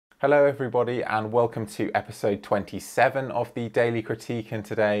Hello everybody and welcome to episode 27 of the Daily Critique, and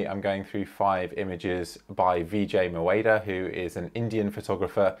today I'm going through 5 images by Vijay Mewaeda, who is an Indian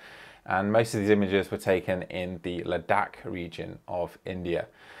photographer, and most of these images were taken in the Ladakh region of India.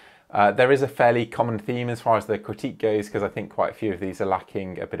 There is a fairly common theme as far as the critique goes, because I think quite a few of these are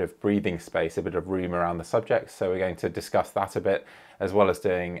lacking a bit of breathing space, a bit of room around the subject, so we're going to discuss that a bit, as well as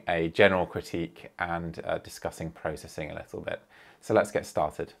doing a general critique and discussing processing a little bit. So let's get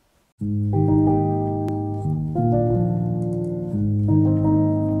started.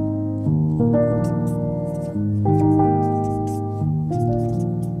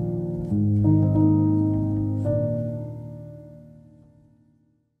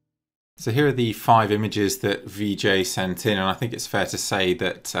 So here are the 5 images that Vijay sent in, and I think it's fair to say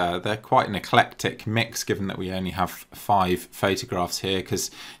that they're quite an eclectic mix, given that we only have 5 photographs here,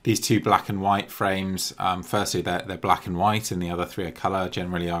 because these 2 black and white frames, firstly they're black and white and the other 3 are colour.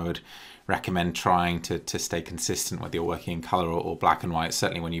 Generally I would recommend trying to stay consistent whether you're working in colour or black and white,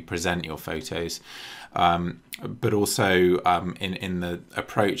 certainly when you present your photos. But also in the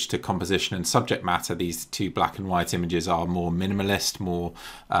approach to composition and subject matter, these 2 black and white images are more minimalist, more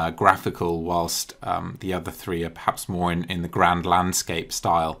graphical, whilst the other 3 are perhaps more in the grand landscape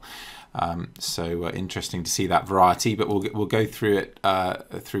style. So interesting to see that variety, but we'll go through it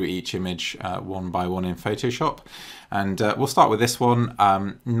through each image one by one in Photoshop, and we'll start with this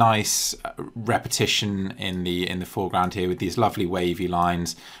one. Nice repetition in the foreground here with these lovely wavy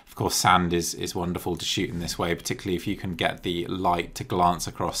lines. Of course, sand is wonderful to shoot in this way, particularly if you can get the light to glance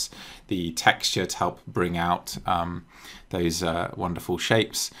across the texture to help bring out those wonderful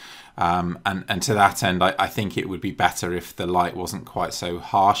shapes. And to that end, I think it would be better if the light wasn't quite so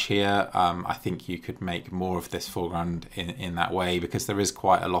harsh here. I think you could make more of this foreground in that way, because there is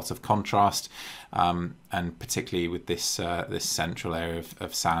quite a lot of contrast, and particularly with this this central area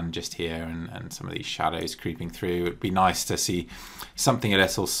of sand just here, and some of these shadows creeping through. It'd be nice to see something a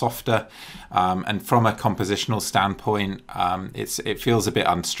little softer, and from a compositional standpoint, it feels a bit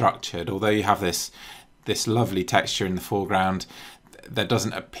unstructured. Although you have this lovely texture in the foreground, there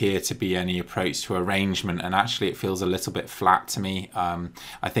doesn't appear to be any approach to arrangement, and actually it feels a little bit flat to me.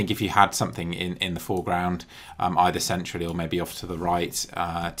 I think if you had something in the foreground, either centrally or maybe off to the right,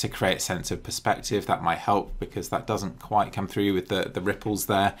 to create a sense of perspective, that might help, because that doesn't quite come through with the ripples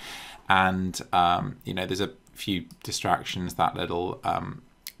there. And you know, there's a few distractions, that little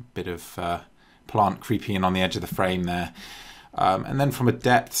bit of plant creeping in on the edge of the frame there. And then from a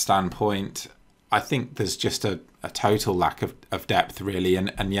depth standpoint, I think there's just a total lack of depth, really,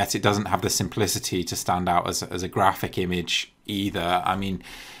 and yet it doesn't have the simplicity to stand out as a graphic image either. I mean,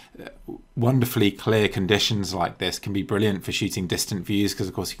 wonderfully clear conditions like this can be brilliant for shooting distant views, because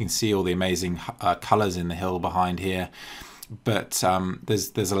of course you can see all the amazing colours in the hill behind here. But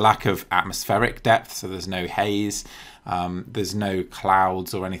there's a lack of atmospheric depth, so there's no haze, there's no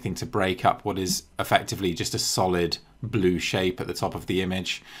clouds or anything to break up what is effectively just a solid blue shape at the top of the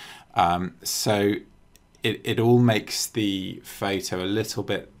image. So it all makes the photo a little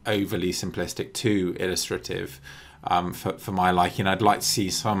bit overly simplistic, too illustrative for my liking. I'd like to see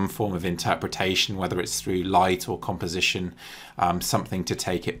some form of interpretation, whether it's through light or composition, something to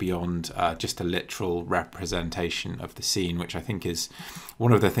take it beyond just a literal representation of the scene, which I think is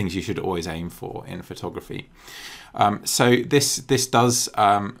one of the things you should always aim for in photography. So this does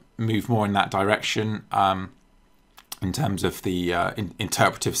move more in that direction. In terms of the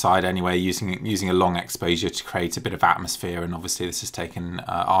interpretive side anyway, using a long exposure to create a bit of atmosphere, and obviously this is taken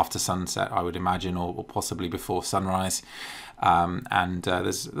after sunset, I would imagine, or possibly before sunrise. And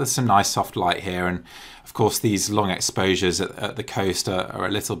there's some nice soft light here, and of course these long exposures at the coast are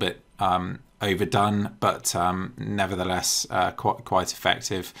a little bit overdone, but nevertheless quite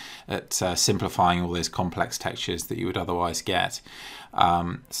effective at simplifying all those complex textures that you would otherwise get.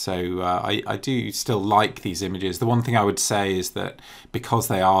 So I do still like these images. The one thing I would say is that because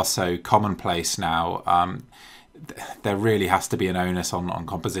they are so commonplace now, there really has to be an onus on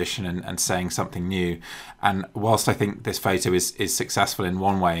composition and saying something new. And whilst I think this photo is successful in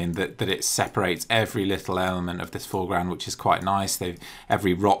one way, in that it separates every little element of this foreground, which is quite nice.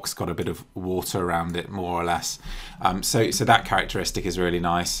 Every rock's got a bit of water around it, more or less. So that characteristic is really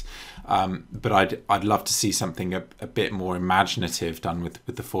nice. But I'd love to see something a bit more imaginative done with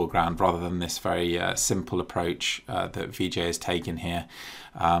the foreground, rather than this very simple approach that Vijay has taken here.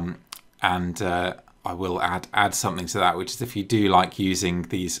 I will add something to that, which is, if you do like using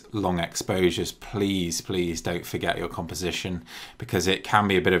these long exposures, please don't forget your composition, because it can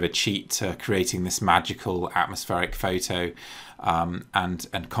be a bit of a cheat to creating this magical atmospheric photo.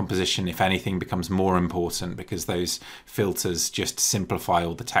 and composition, if anything, becomes more important because those filters just simplify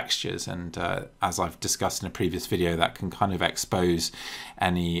all the textures, and as I've discussed in a previous video, that can kind of expose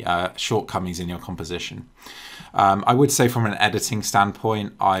any shortcomings in your composition. I would say from an editing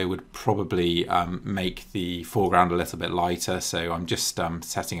standpoint, I would probably make the foreground a little bit lighter. So I'm just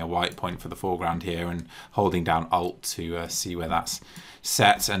setting a white point for the foreground here and holding down Alt to see where that's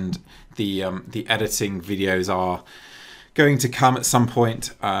set. And the editing videos are going to come at some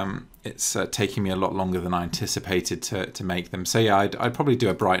point. It's taking me a lot longer than I anticipated to make them. So yeah, I'd probably do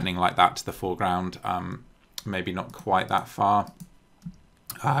a brightening like that to the foreground, maybe not quite that far.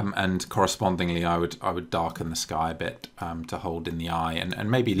 And correspondingly, I would darken the sky a bit to hold in the eye, and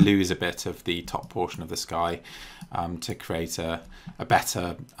maybe lose a bit of the top portion of the sky to create a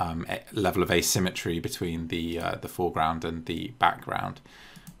better level of asymmetry between the foreground and the background,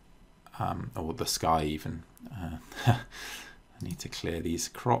 or the sky even. I need to clear these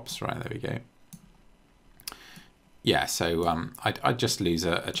crops. Right, there we go. Yeah, so I'd just lose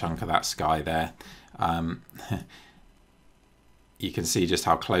a chunk of that sky there. You can see just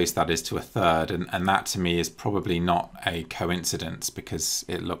how close that is to a third, and that to me is probably not a coincidence because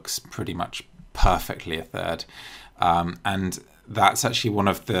it looks pretty much perfectly a third. And that's actually one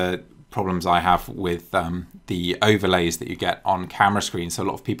of the problems I have with the overlays that you get on camera screens. So a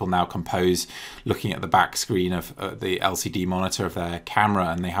lot of people now compose looking at the back screen of the LCD monitor of their camera,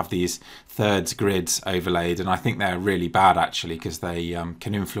 and they have these thirds grids overlaid, and I think they're really bad actually, because they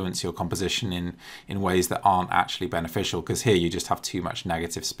can influence your composition in ways that aren't actually beneficial, because here you just have too much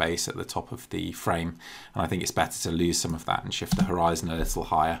negative space at the top of the frame, and I think it's better to lose some of that and shift the horizon a little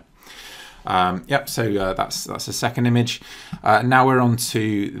higher. Yep, so that's the second image. Now we're on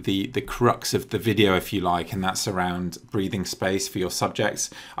to the crux of the video, if you like, and that's around breathing space for your subjects.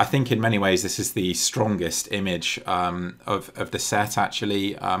 I think in many ways this is the strongest image of the set,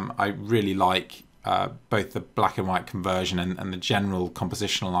 actually. I really like both the black and white conversion and the general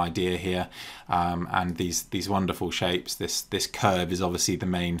compositional idea here, and these wonderful shapes. This curve is obviously the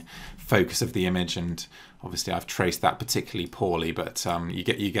main focus of the image, and obviously I've traced that particularly poorly, but you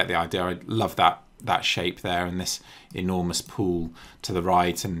get the idea. I love that shape there, and this enormous pool to the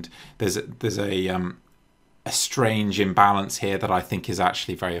right, and there's a strange imbalance here that I think is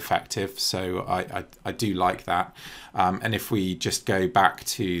actually very effective. So I do like that. And if we just go back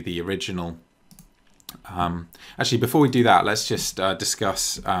to the original, actually before we do that, let's just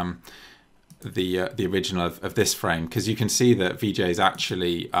discuss the original of this frame, because you can see that Vijay's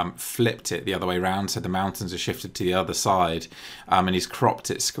actually flipped it the other way around, so the mountains are shifted to the other side, and he's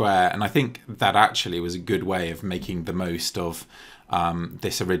cropped it square, and I think that actually was a good way of making the most of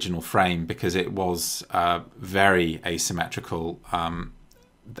this original frame, because it was very asymmetrical.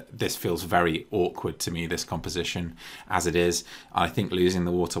 This feels very awkward to me, this composition, as it is. I think losing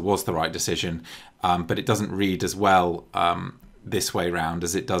the water was the right decision, but it doesn't read as well this way round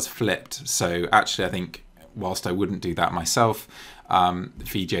as it does flipped. So actually I think, whilst I wouldn't do that myself,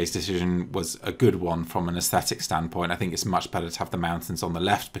 Vijay's decision was a good one from an aesthetic standpoint. I think it's much better to have the mountains on the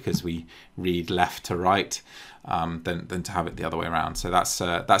left because we read left to right than to have it the other way around. So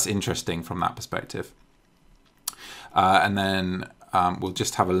that's interesting from that perspective. And then we'll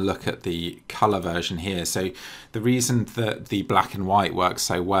just have a look at the color version here. So the reason that the black and white works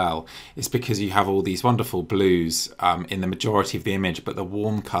so well is because you have all these wonderful blues in the majority of the image, but the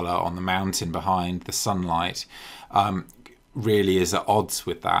warm color on the mountain behind the sunlight really is at odds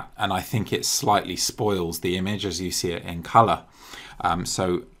with that, and I think it slightly spoils the image as you see it in color.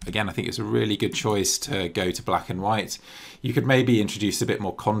 So again, I think it's a really good choice to go to black and white. You could maybe introduce a bit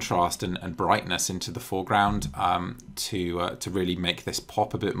more contrast and brightness into the foreground to really make this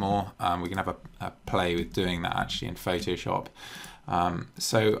pop a bit more. We can have a play with doing that actually in Photoshop.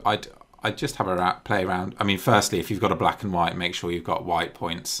 So I'd just have a play around. I mean, firstly, if you've got a black and white, make sure you've got white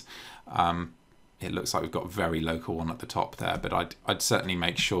points. It looks like we've got a very local one at the top there, but I'd certainly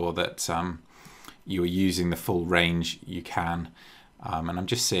make sure that you're using the full range you can. And I'm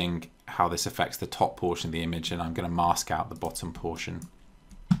just seeing how this affects the top portion of the image, and I'm going to mask out the bottom portion.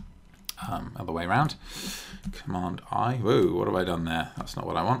 Other way around. Command I. Whoa, what have I done there? That's not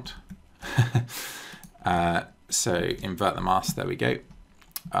what I want. So invert the mask, there we go.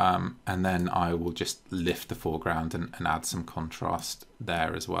 And then I will just lift the foreground and add some contrast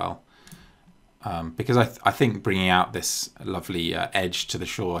there as well. Because I think bringing out this lovely edge to the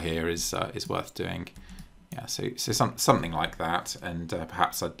shore here is worth doing. Yeah, so something like that, and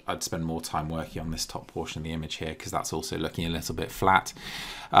perhaps I'd spend more time working on this top portion of the image here, because that's also looking a little bit flat.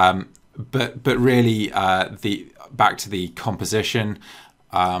 But really, back to the composition,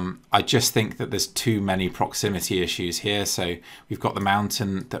 I just think that there's too many proximity issues here. So we've got the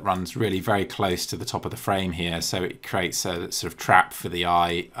mountain that runs really very close to the top of the frame here, so it creates a sort of trap for the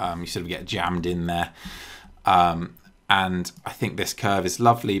eye. You sort of get jammed in there. And I think this curve is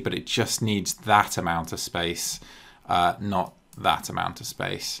lovely, but it just needs that amount of space, not that amount of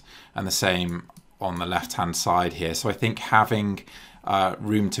space. And the same on the left-hand side here. So I think having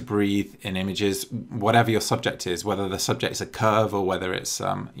room to breathe in images, whatever your subject is, whether the subject is a curve or whether it's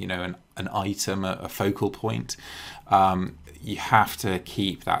you know, an item, a focal point, you have to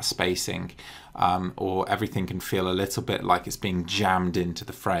keep that spacing, or everything can feel a little bit like it's being jammed into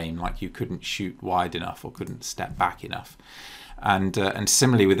the frame, like you couldn't shoot wide enough or couldn't step back enough. And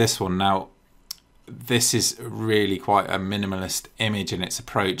similarly with this one. Now, this is really quite a minimalist image in its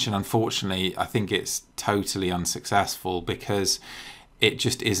approach, and unfortunately I think it's totally unsuccessful because it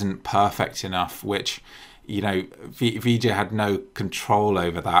just isn't perfect enough, which, you know, Vijay had no control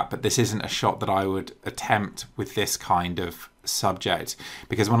over that, but this isn't a shot that I would attempt with this kind of subject,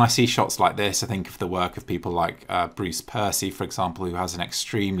 because when I see shots like this, I think of the work of people like Bruce Percy, for example, who has an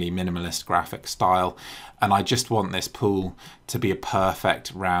extremely minimalist graphic style, and I just want this pool to be a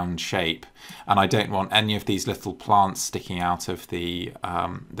perfect round shape, and I don't want any of these little plants sticking out of the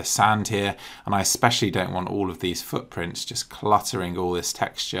sand here, and I especially don't want all of these footprints just cluttering all this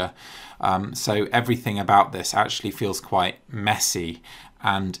texture. So everything about this actually feels quite messy,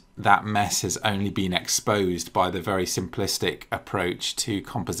 and that mess has only been exposed by the very simplistic approach to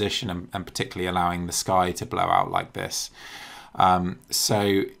composition, and particularly allowing the sky to blow out like this.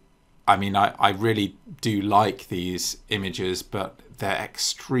 So, I mean, I really do like these images, but they're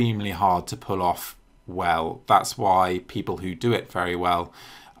extremely hard to pull off well. That's why people who do it very well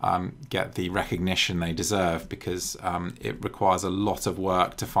get the recognition they deserve, because it requires a lot of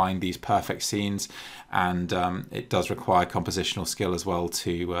work to find these perfect scenes, and it does require compositional skill as well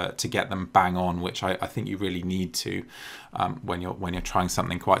to get them bang on, which I think you really need to when you're trying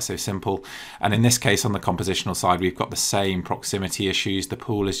something quite so simple. And in this case, on the compositional side, we've got the same proximity issues. The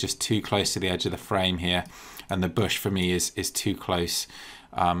pool is just too close to the edge of the frame here, and the bush for me is too close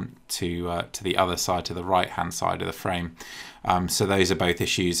to the other side, to the right hand side of the frame. So those are both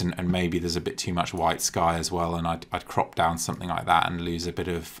issues, and maybe there's a bit too much white sky as well, and I'd crop down something like that and lose a bit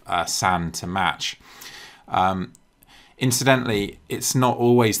of sand to match. Incidentally, it's not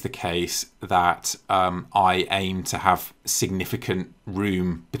always the case that I aim to have significant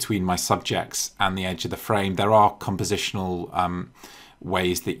room between my subjects and the edge of the frame. There are compositional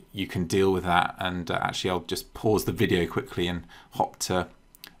ways that you can deal with that, and actually I'll just pause the video quickly and hop to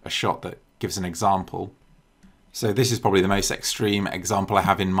a shot that gives an example. So this is probably the most extreme example I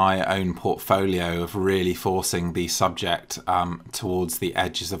have in my own portfolio of really forcing the subject towards the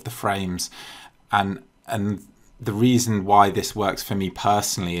edges of the frames, and the reason why this works for me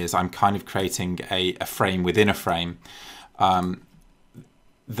personally is I'm kind of creating a frame within a frame.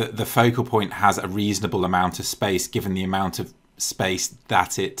 The focal point has a reasonable amount of space given the amount of space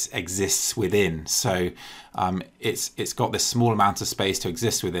that it exists within. So it's got this small amount of space to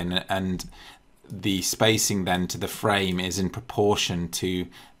exist within, and the spacing then to the frame is in proportion to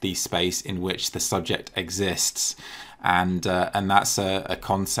the space in which the subject exists. And that's a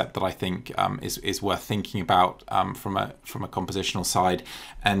concept that I think is worth thinking about from a compositional side.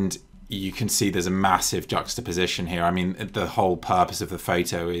 And you can see there's a massive juxtaposition here. I mean, the whole purpose of the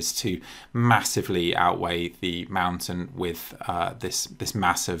photo is to massively outweigh the mountain with this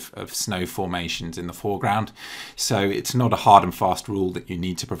mass of snow formations in the foreground. So it's not a hard and fast rule that you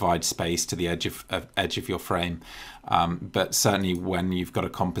need to provide space to the edge of your frame, but certainly when you've got a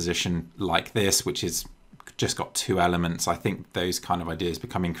composition like this, which is just got two elements, I think those kind of ideas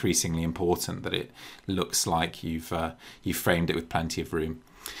become increasingly important, that it looks like you've framed it with plenty of room.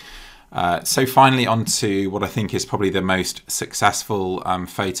 So finally, on to what I think is probably the most successful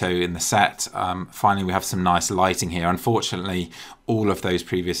photo in the set. Finally, we have some nice lighting here. Unfortunately, all of those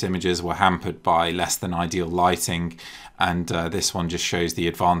previous images were hampered by less than ideal lighting, and this one just shows the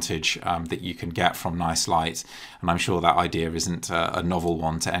advantage that you can get from nice light. And I'm sure that idea isn't a novel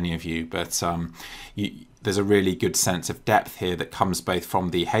one to any of you, but there's a really good sense of depth here that comes both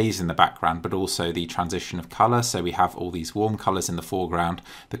from the haze in the background, but also the transition of colour. So we have all these warm colours in the foreground,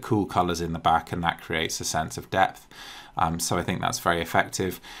 the cool colours in the back, and that creates a sense of depth. So I think that's very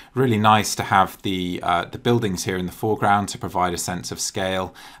effective. Really nice to have the buildings here in the foreground to provide a sense of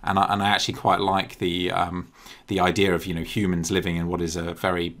scale, and I actually quite like the idea of, you know, humans living in what is a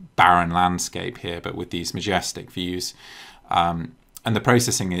very barren landscape here, but with these majestic views. And the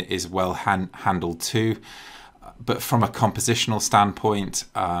processing is well handled too. But from a compositional standpoint,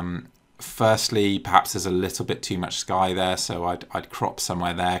 Firstly, perhaps there's a little bit too much sky there, so I'd crop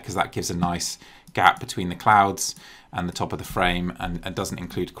somewhere there, because that gives a nice gap between the clouds and the top of the frame, and doesn't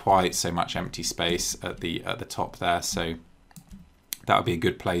include quite so much empty space at the top there. So that would be a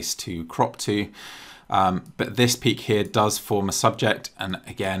good place to crop to. But this peak here does form a subject, and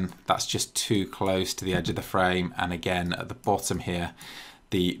again, that's just too close to the edge of the frame. And again, at the bottom here,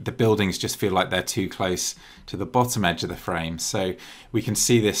 the buildings just feel like they're too close to the bottom edge of the frame. So we can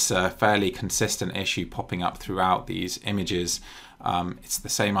see this fairly consistent issue popping up throughout these images. It's the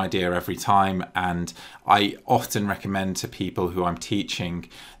same idea every time, and I often recommend to people who I'm teaching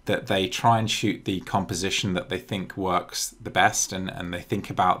that they try and shoot the composition that they think works the best, and they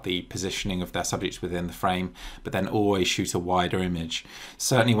think about the positioning of their subjects within the frame, but then always shoot a wider image.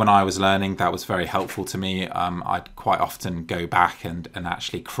 Certainly when I was learning, that was very helpful to me. I'd quite often go back and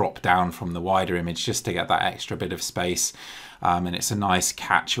actually crop down from the wider image just to get that extra bit of space. And it's a nice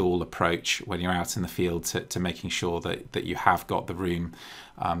catch-all approach when you're out in the field to making sure that you have got the room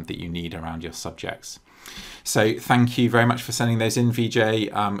that you need around your subjects. So thank you very much for sending those in,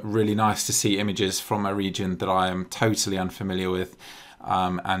 Vijay. Really nice to see images from a region that I am totally unfamiliar with,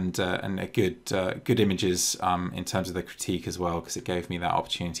 and a good images in terms of the critique as well, because it gave me that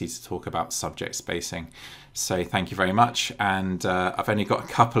opportunity to talk about subject spacing. So thank you very much, and I've only got a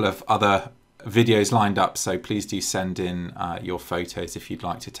couple of other videos lined up, so please do send in your photos if you'd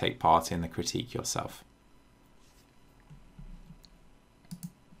like to take part in the critique yourself.